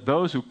so that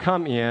those who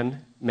come in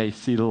may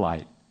see the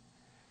light.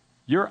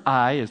 Your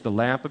eye is the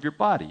lamp of your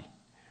body.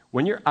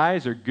 When your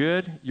eyes are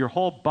good, your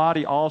whole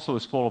body also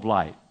is full of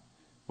light.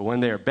 But when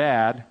they are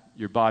bad,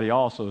 your body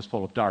also is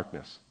full of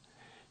darkness.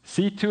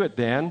 See to it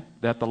then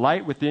that the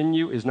light within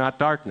you is not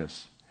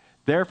darkness.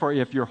 Therefore,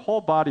 if your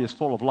whole body is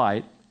full of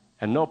light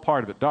and no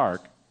part of it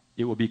dark,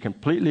 it will be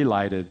completely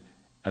lighted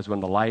as when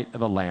the light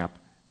of a lamp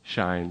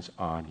shines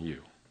on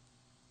you.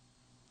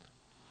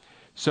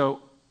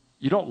 So,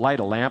 you don't light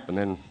a lamp and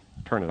then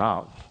turn it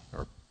out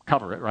or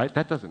cover it, right?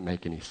 That doesn't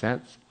make any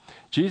sense.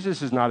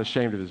 Jesus is not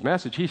ashamed of his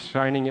message. He's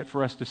shining it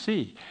for us to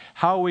see.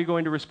 How are we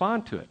going to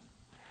respond to it?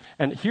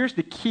 And here's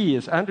the key,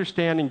 is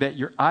understanding that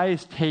your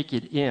eyes take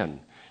it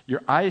in.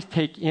 Your eyes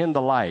take in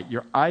the light.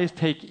 Your eyes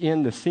take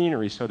in the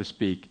scenery, so to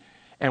speak.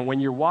 And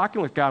when you're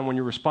walking with God, when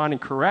you're responding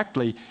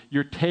correctly,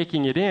 you're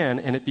taking it in,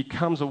 and it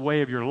becomes a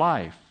way of your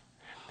life.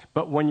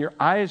 But when your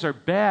eyes are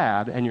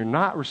bad and you're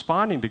not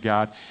responding to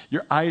God,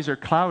 your eyes are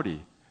cloudy.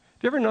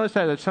 Do you ever notice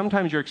that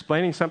sometimes you're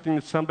explaining something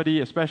to somebody,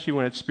 especially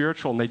when it's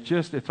spiritual, and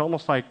it's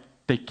almost like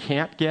they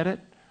can't get it?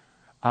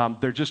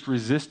 They're just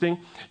resisting.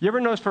 You ever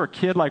notice for a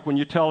kid, like when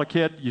you tell a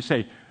kid, you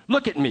say,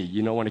 look at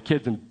me, when a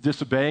kid's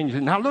disobeying, you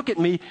say, now look at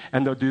me,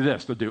 and they'll do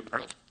this. They'll do,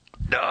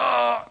 no.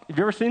 Have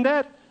you ever seen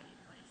that?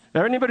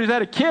 Anybody who's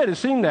had a kid has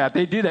seen that.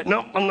 They do that.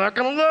 No, I'm not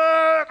going to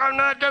look. I'm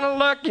not going to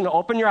look.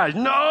 Open your eyes.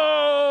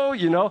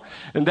 No,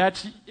 And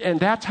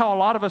that's how a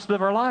lot of us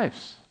live our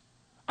lives.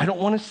 I don't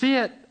want to see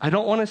it. I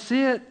don't want to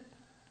see it.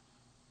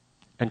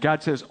 And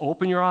God says,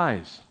 open your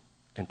eyes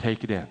and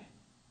take it in.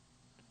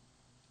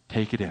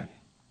 Take it in.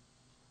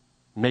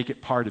 Make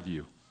it part of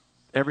you.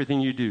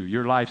 Everything you do,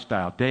 your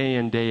lifestyle, day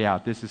in, day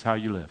out, this is how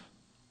you live.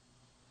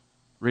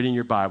 Reading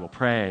your Bible,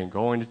 praying,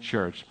 going to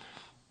church,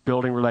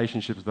 building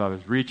relationships with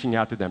others, reaching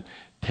out to them.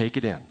 Take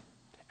it in.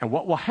 And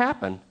what will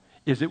happen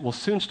is it will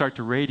soon start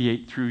to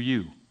radiate through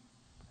you.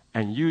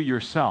 And you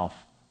yourself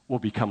will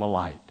become a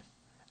light.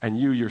 And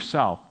you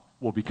yourself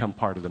will become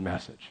part of the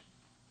message.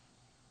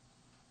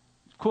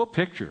 Cool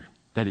picture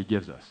that he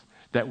gives us.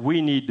 that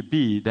we need to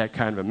be that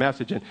kind of a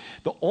message. And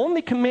the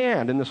only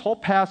command in this whole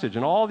passage,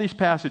 and all these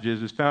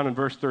passages, is found in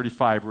verse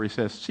 35, where he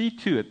says, "See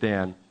to it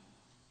then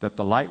that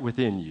the light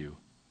within you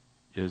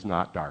is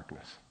not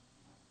darkness."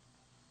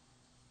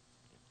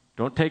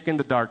 Don't take in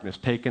the darkness,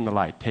 take in the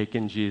light, take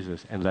in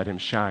Jesus, and let him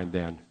shine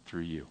then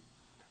through you.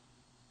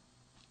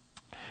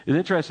 It's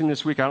interesting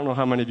this week, I don't know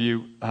how many of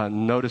you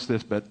noticed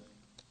this, but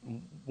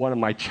one of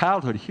my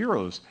childhood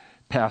heroes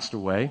passed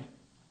away.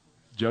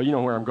 Joe, you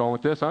know where I'm going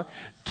with this, huh?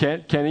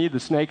 Kenny the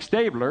Snake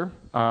Stabler.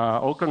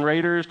 Oakland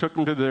Raiders took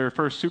him to their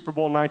first Super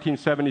Bowl in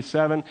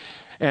 1977.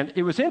 And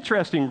it was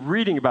interesting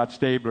reading about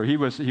Stabler. He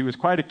was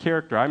quite a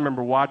character. I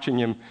remember watching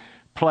him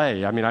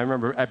play. I mean, I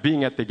remember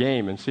being at the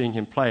game and seeing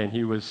him play,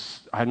 and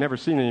I'd never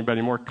seen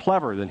anybody more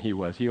clever than he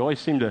was. He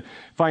always seemed to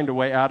find a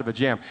way out of a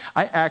jam.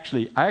 I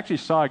actually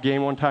saw a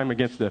game one time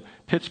against the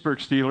Pittsburgh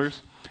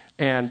Steelers,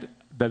 and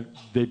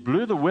they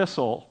blew the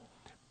whistle,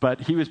 but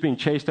he was being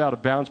chased out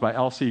of bounds by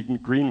L.C.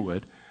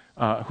 Greenwood,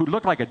 who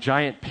looked like a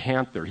giant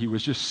panther. He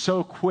was just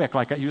so quick,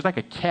 he was like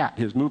a cat,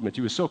 his movements.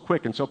 He was so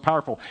quick and so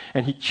powerful,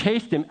 and he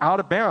chased him out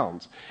of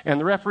bounds,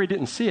 and the referee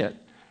didn't see it.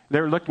 They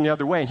were looking the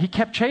other way, and he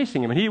kept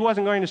chasing him, and he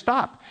wasn't going to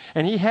stop.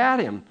 And he had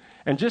him.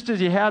 And just as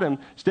he had him,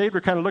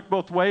 Stabler kind of looked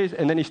both ways,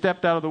 and then he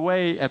stepped out of the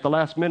way at the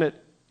last minute,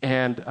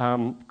 and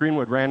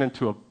Greenwood ran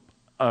into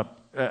a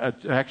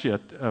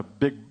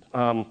big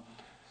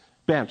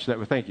bench that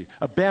was, thank you,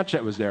 a bench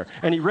that was there.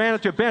 And he ran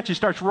into a bench. He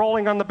starts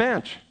rolling on the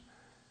bench.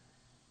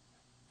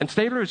 And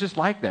Stabler was just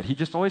like that. He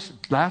just always,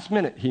 last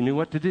minute, he knew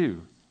what to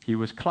do. He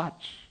was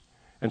clutch.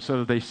 And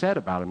so they said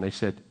about him, they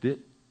said,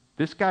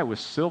 this guy was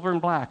silver and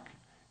black.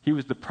 He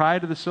was the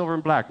pride of the silver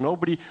and black.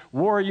 Nobody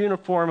wore a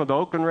uniform of the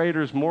Oakland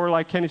Raiders more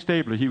like Kenny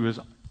Stabler. He was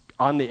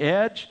on the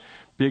edge,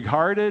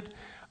 big-hearted.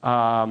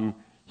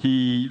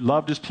 He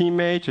loved his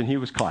teammates, and he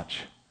was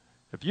clutch.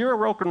 If you're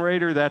a Oakland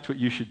Raider, that's what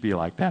you should be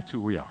like. That's who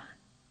we are.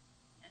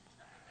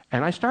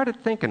 And I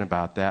started thinking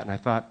about that, and I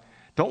thought,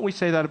 don't we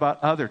say that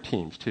about other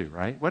teams too,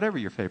 right? Whatever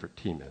your favorite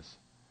team is.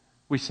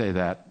 We say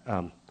that.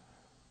 You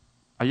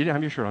didn't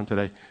have your shirt on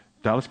today.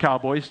 Dallas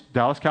Cowboys,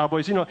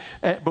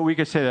 but we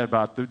could say that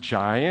about the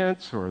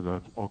Giants or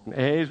the Oakland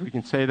A's. We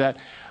can say that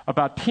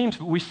about teams,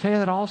 but we say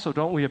that also,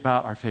 don't we,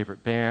 about our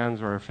favorite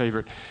bands or our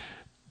favorite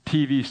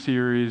TV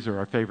series or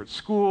our favorite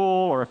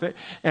school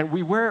and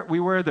we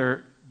wear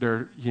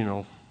their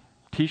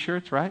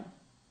T-shirts, right?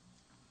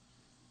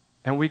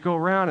 And we go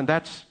around,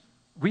 and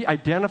we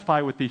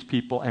identify with these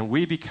people, and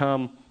we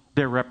become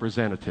their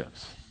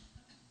representatives.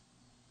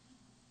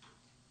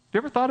 You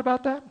ever thought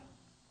about that?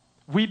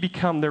 We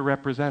become their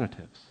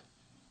representatives.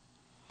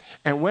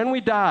 And when we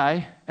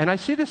die, and I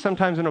see this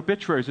sometimes in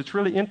obituaries, it's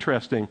really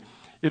interesting.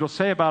 It'll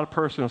say about a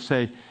person, it'll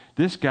say,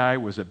 this guy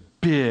was a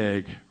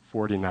big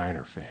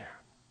 49er fan.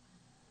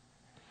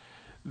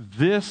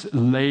 This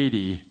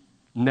lady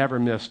never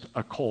missed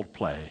a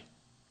Coldplay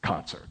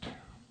concert.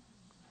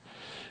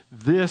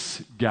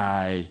 This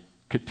guy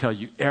could tell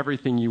you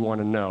everything you want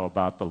to know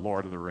about the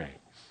Lord of the Rings.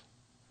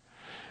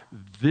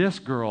 This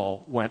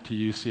girl went to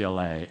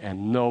UCLA,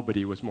 and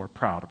nobody was more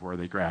proud of where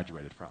they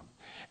graduated from.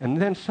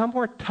 And then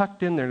somewhere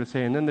tucked in there to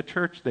say, and then the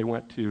church they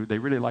went to, they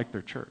really liked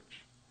their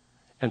church.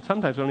 And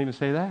sometimes they don't even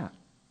say that.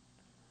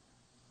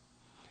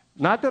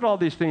 Not that all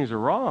these things are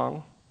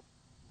wrong,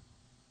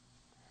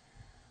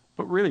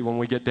 but really when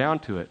we get down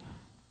to it,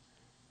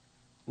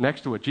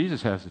 next to what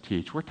Jesus has to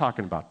teach, we're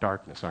talking about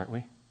darkness, aren't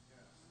we?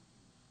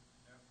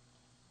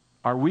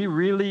 Are we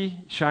really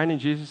shining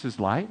Jesus'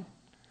 light?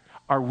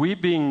 Are we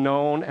being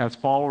known as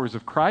followers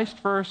of Christ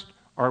first,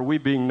 or are we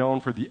being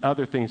known for the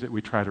other things that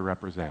we try to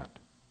represent?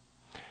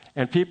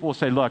 And people will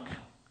say, look,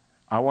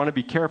 I want to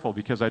be careful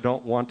because I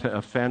don't want to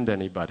offend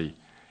anybody,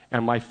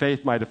 and my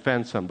faith might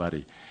offend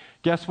somebody.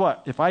 Guess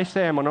what? If I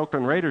say I'm an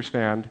Oakland Raiders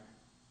fan,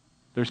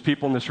 there's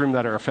people in this room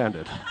that are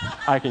offended.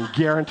 I can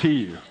guarantee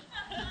you,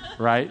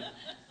 right?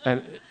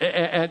 And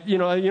you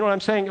know what I'm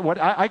saying?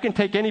 I can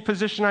take any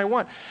position I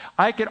want.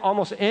 I can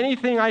almost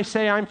anything I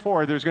say I'm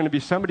for, there's going to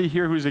be somebody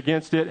here who's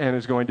against it and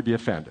is going to be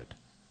offended.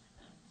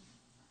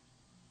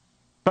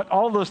 But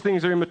all those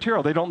things are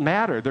immaterial. They don't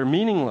matter. They're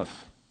meaningless.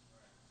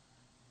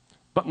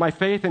 But my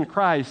faith in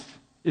Christ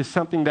is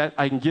something that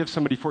I can give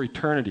somebody for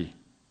eternity.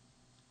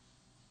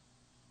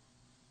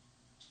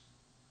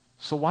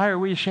 So why are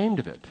we ashamed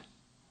of it?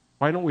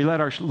 Why don't we let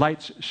our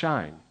lights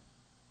shine?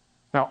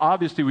 Now,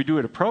 obviously, we do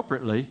it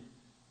appropriately,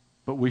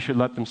 but we should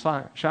let them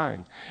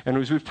shine. And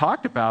as we've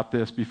talked about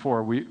this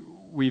before,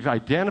 we've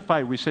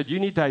identified, we said you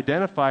need to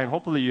identify, and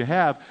hopefully you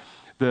have,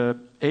 the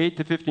 8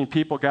 to 15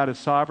 people God has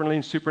sovereignly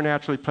and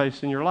supernaturally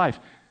placed in your life.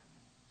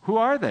 Who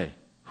are they?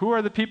 Who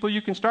are the people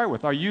you can start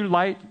with? Are you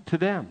light to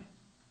them?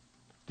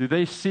 Do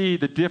they see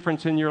the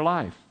difference in your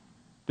life?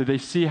 Do they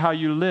see how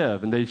you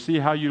live, and they see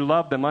how you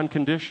love them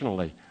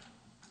unconditionally?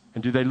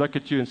 And do they look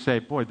at you and say,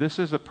 boy, this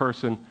is a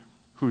person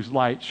whose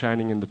light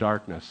shining in the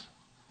darkness?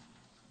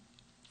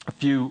 A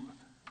few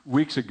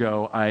weeks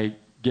ago, I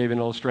gave an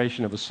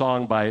illustration of a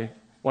song by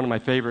one of my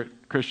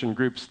favorite Christian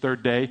groups,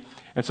 Third Day.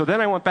 And so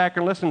then I went back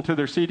and listened to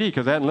their CD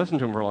because I hadn't listened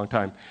to them for a long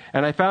time.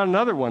 And I found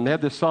another one. They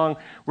had this song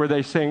where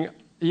they sing,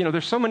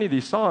 there's so many of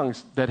these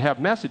songs that have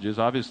messages,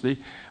 obviously,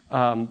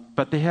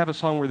 but they have a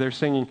song where they're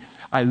singing,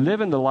 I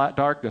live in the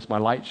darkness, my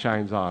light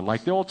shines on.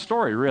 Like the old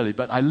story, really,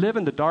 but I live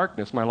in the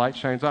darkness, my light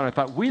shines on. I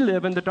thought, we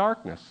live in the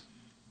darkness,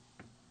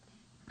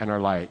 and our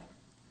light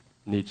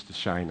needs to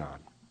shine on.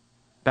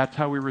 That's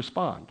how we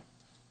respond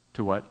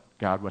to what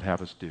God would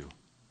have us do.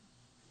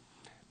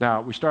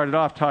 Now, we started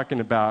off talking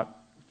about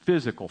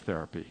physical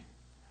therapy.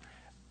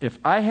 If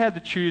I had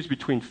to choose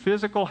between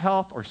physical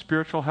health or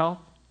spiritual health,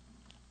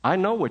 I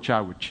know which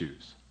I would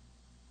choose.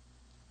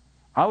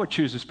 I would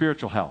choose the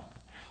spiritual health,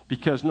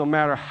 because no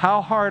matter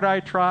how hard I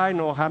try,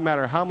 no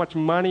matter how much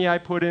money I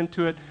put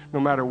into it, no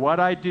matter what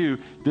I do,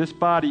 this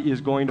body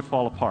is going to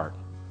fall apart,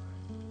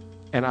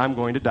 and I'm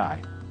going to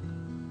die.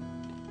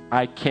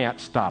 I can't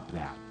stop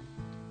that.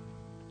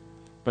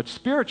 But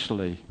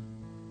spiritually,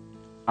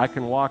 I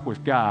can walk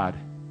with God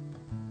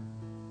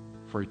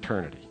for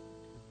eternity.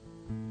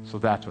 So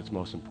that's what's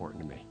most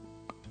important to me.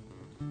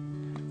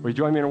 Will you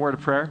join me in a word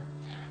of prayer?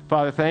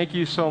 Father, thank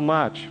you so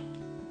much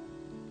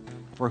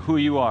for who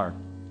you are.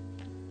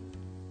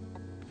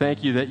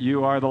 Thank you that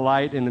you are the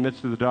light in the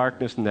midst of the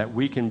darkness, and that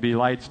we can be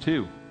lights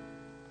too.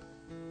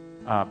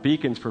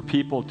 Beacons for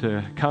people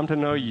to come to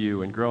know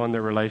you and grow in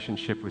their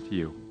relationship with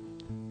you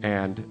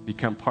and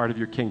become part of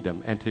your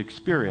kingdom and to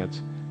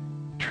experience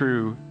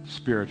true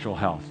spiritual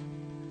health.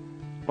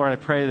 Lord, I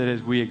pray that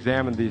as we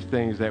examine these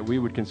things, that we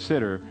would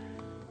consider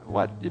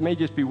it may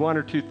just be one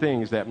or two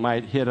things that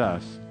might hit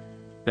us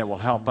that will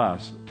help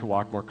us to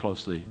walk more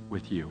closely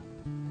with you.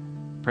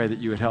 Pray that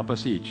you would help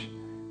us each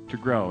to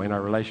grow in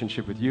our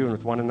relationship with you and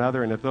with one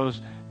another. And if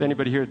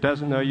anybody here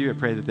doesn't know you, I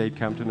pray that they'd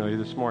come to know you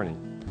this morning.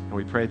 And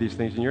we pray these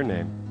things in your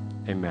name.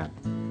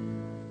 Amen.